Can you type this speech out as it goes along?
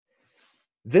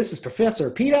This is Professor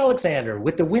Pete Alexander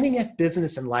with the Winning at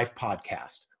Business and Life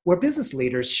podcast, where business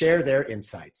leaders share their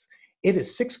insights. It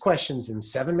is 6 questions in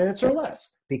 7 minutes or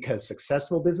less because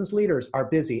successful business leaders are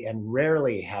busy and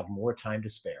rarely have more time to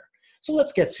spare. So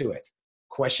let's get to it.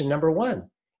 Question number 1.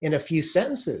 In a few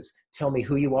sentences, tell me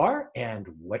who you are and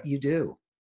what you do.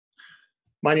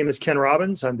 My name is Ken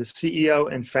Robbins. I'm the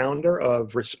CEO and founder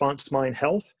of Response Mind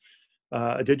Health,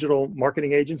 a digital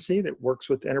marketing agency that works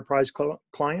with enterprise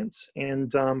clients, and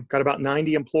got about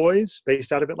 90 employees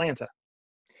based out of Atlanta.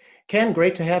 Ken,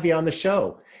 great to have you on the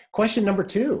show. Question number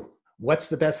 2. What's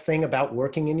the best thing about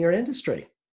working in your industry?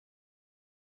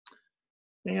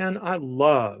 And I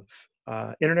love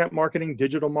internet marketing,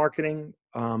 digital marketing.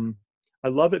 I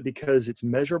love it because it's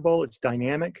measurable, it's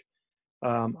dynamic.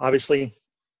 Obviously,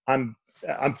 I'm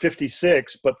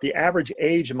 56, but the average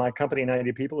age of my company,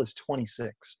 90 people, is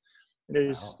 26.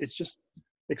 Wow. It's just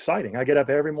exciting. I get up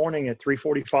every morning at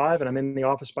 3:45 and I'm in the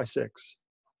office by 6.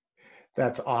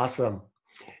 That's awesome.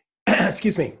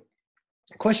 Excuse me.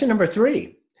 Question number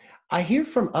 3. I hear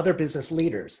from other business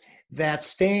leaders that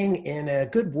staying in a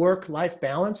good work-life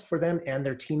balance for them and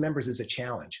their team members is a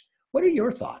challenge. What are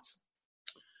your thoughts?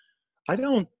 I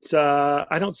don't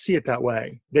see it that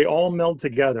way. They all meld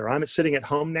together. I'm sitting at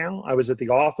home now. I was at the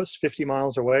office 50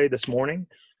 miles away this morning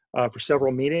for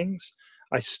several meetings.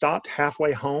 I stopped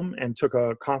halfway home and took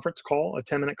a conference call, a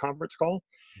 10-minute conference call.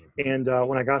 And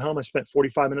when I got home, I spent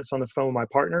 45 minutes on the phone with my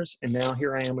partners, and now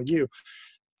here I am with you.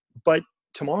 But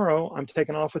tomorrow, I'm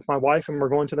taking off with my wife, and we're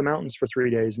going to the mountains for 3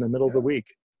 days in the middle of the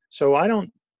week. So I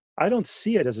don't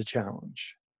see it as a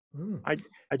challenge. I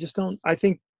just don't. I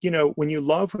think, when you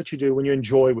love what you do, when you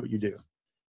enjoy what you do,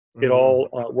 it all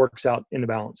works out in the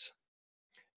balance.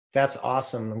 That's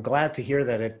awesome. I'm glad to hear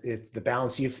that it's the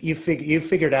balance. You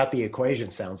figured out the equation,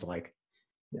 sounds like.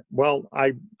 Yeah. Well,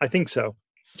 I think so.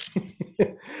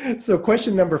 So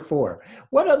question number 4,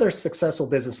 what other successful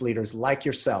business leaders like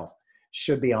yourself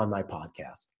should be on my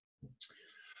podcast?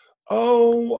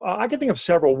 Oh, I can think of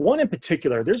several. One in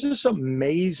particular, there's this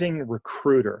amazing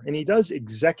recruiter, and he does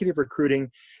executive recruiting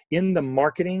in the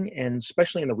marketing and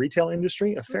especially in the retail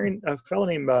industry, a fellow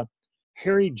named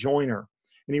Harry Joyner.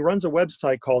 And he runs a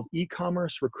website called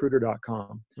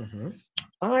ecommercerecruiter.com.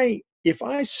 If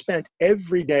I spent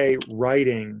every day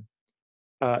writing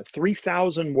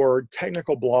 3,000 word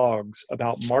technical blogs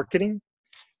about marketing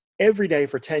every day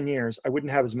for 10 years, I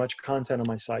wouldn't have as much content on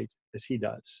my site as he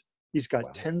does. He's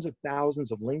got tens of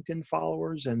thousands of LinkedIn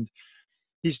followers, and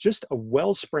he's just a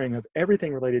wellspring of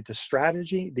everything related to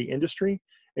strategy, the industry,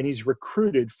 and he's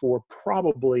recruited for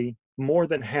probably more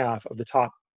than half of the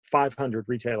top 500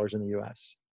 retailers in the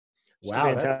U.S.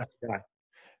 Wow,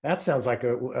 that sounds like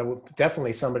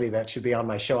definitely somebody that should be on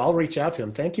my show. I'll reach out to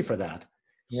him. Thank you for that.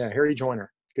 Yeah, Harry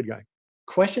Joyner, good guy.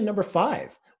 Question number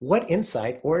 5. What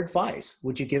insight or advice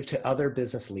would you give to other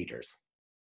business leaders?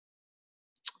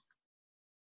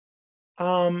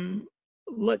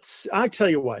 I tell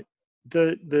you what,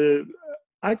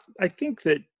 I think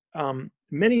that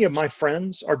many of my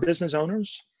friends are business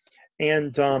owners,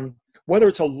 and whether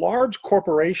it's a large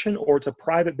corporation or it's a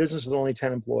private business with only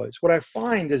 10 employees, what I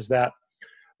find is that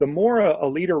the more a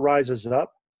leader rises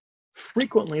up,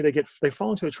 frequently they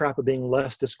fall into a trap of being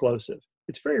less disclosive.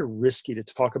 It's very risky to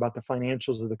talk about the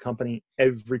financials of the company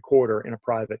every quarter in a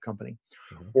private company,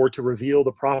 or to reveal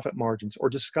the profit margins, or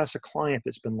discuss a client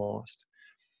that's been lost.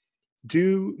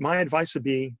 My advice would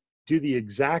be, do the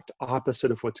exact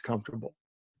opposite of what's comfortable.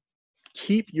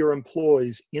 Keep your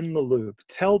employees in the loop.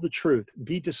 Tell the truth.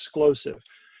 Be disclosive.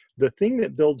 The thing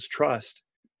that builds trust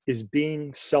is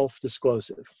being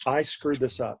self-disclosive. I screwed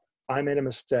this up. I made a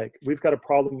mistake. We've got a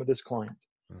problem with this client.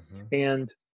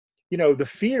 And, the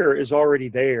fear is already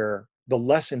there, the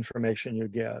less information you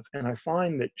give. And I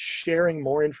find that sharing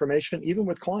more information, even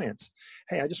with clients,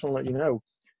 hey, I just want to let you know,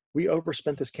 we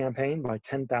overspent this campaign by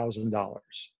 $10,000.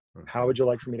 How would you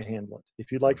like for me to handle it?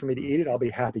 If you'd like for me to eat it, I'll be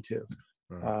happy to.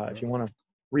 If you want to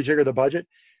rejigger the budget,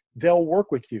 they'll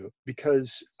work with you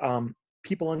because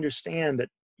people understand that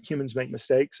humans make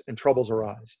mistakes and troubles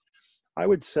arise. I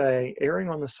would say erring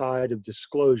on the side of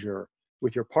disclosure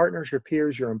with your partners, your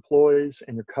peers, your employees,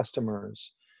 and your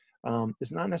customers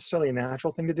is not necessarily a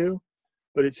natural thing to do,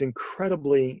 but it's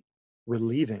incredibly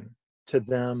relieving to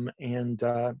them, and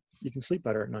you can sleep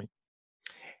better at night.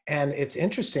 And it's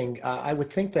interesting. I would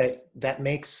think that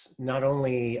makes not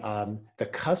only the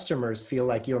customers feel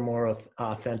like you're more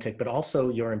authentic, but also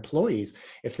your employees.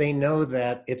 If they know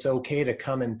that it's okay to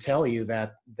come and tell you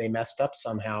that they messed up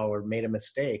somehow or made a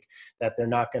mistake, that they're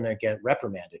not going to get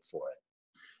reprimanded for it.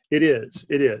 It is.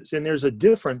 And there's a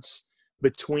difference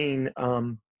between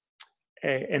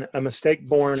a mistake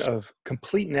born of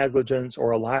complete negligence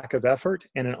or a lack of effort,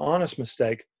 and an honest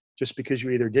mistake just because you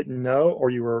either didn't know or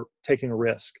you were taking a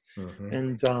risk. Mm-hmm.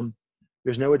 And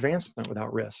there's no advancement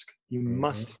without risk. You Mm-hmm.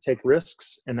 must take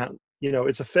risks, and that,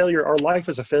 it's a failure. Our life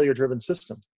is a failure-driven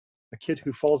system. A kid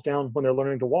who falls down when they're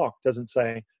learning to walk doesn't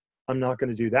say, I'm not going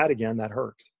to do that again. That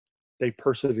hurt. They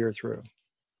persevere through.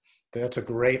 That's a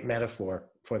great metaphor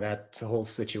for that whole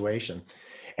situation.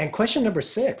 And question number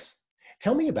 6,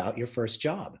 tell me about your first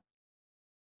job.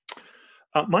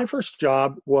 My first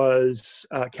job was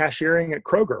cashiering at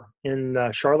Kroger in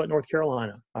Charlotte, North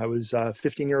Carolina. I was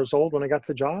 15 years old when I got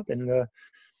the job, and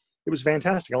it was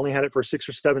fantastic. I only had it for 6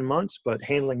 or 7 months, but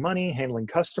handling money, handling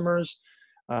customers,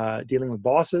 dealing with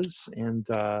bosses, and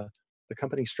the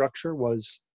company structure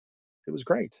was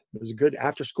great. It was a good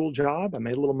after-school job. I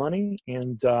made a little money,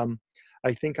 and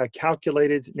I think I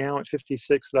calculated now at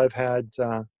 56 that I've had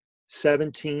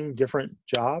 17 different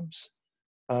jobs,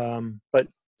 but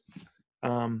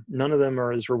none of them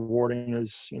are as rewarding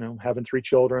as having 3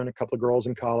 children, a couple of girls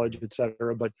in college,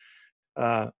 etc. But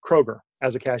Kroger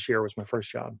as a cashier was my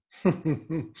first job.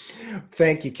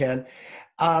 Thank you, Ken.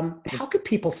 How could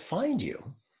people find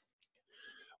you?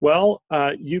 Well,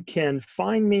 you can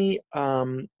find me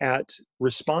at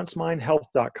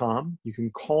responsemindhealth.com. You can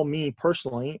call me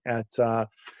personally at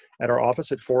our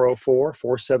office at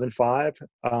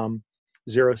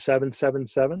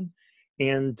 404-475-0777.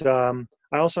 And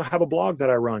I also have a blog that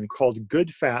I run called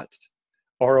Good Fat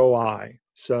ROI.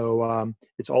 So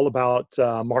it's all about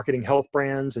marketing health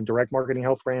brands and direct marketing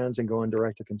health brands and going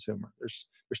direct to consumer. There's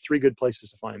 3 good places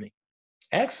to find me.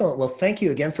 Excellent. Well, thank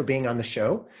you again for being on the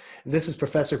show. This is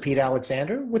Professor Pete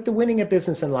Alexander with the Winning at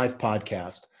Business and Life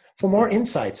podcast. For more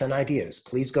insights and ideas,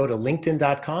 please go to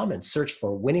linkedin.com and search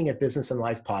for Winning at Business and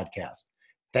Life podcast.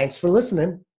 Thanks for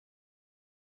listening.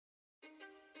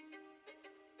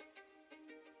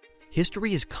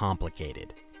 History is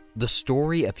complicated. The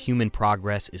story of human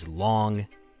progress is long,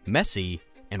 messy,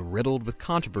 and riddled with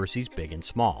controversies big and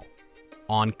small.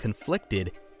 On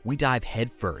Conflicted, we dive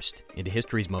headfirst into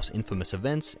history's most infamous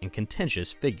events and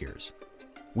contentious figures.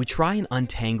 We try and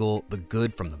untangle the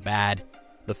good from the bad,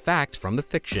 the fact from the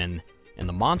fiction, and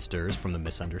the monsters from the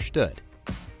misunderstood.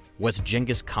 Was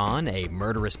Genghis Khan a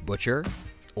murderous butcher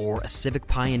or a civic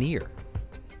pioneer?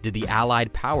 Did the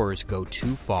Allied powers go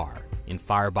too far in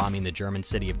firebombing the German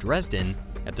city of Dresden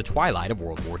at the twilight of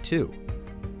World War II?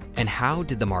 And how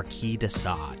did the Marquis de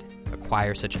Sade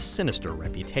acquire such a sinister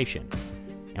reputation?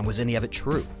 And was any of it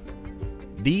true?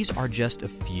 These are just a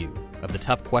few of the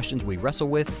tough questions we wrestle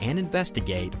with and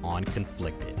investigate on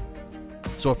Conflicted.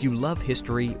 So if you love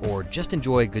history or just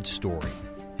enjoy a good story,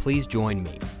 please join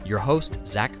me, your host,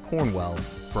 Zach Cornwell,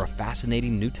 for a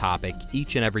fascinating new topic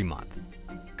each and every month.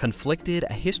 Conflicted,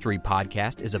 a history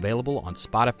podcast, is available on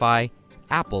Spotify,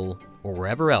 Apple, or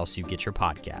wherever else you get your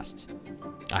podcasts.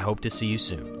 I hope to see you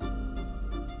soon.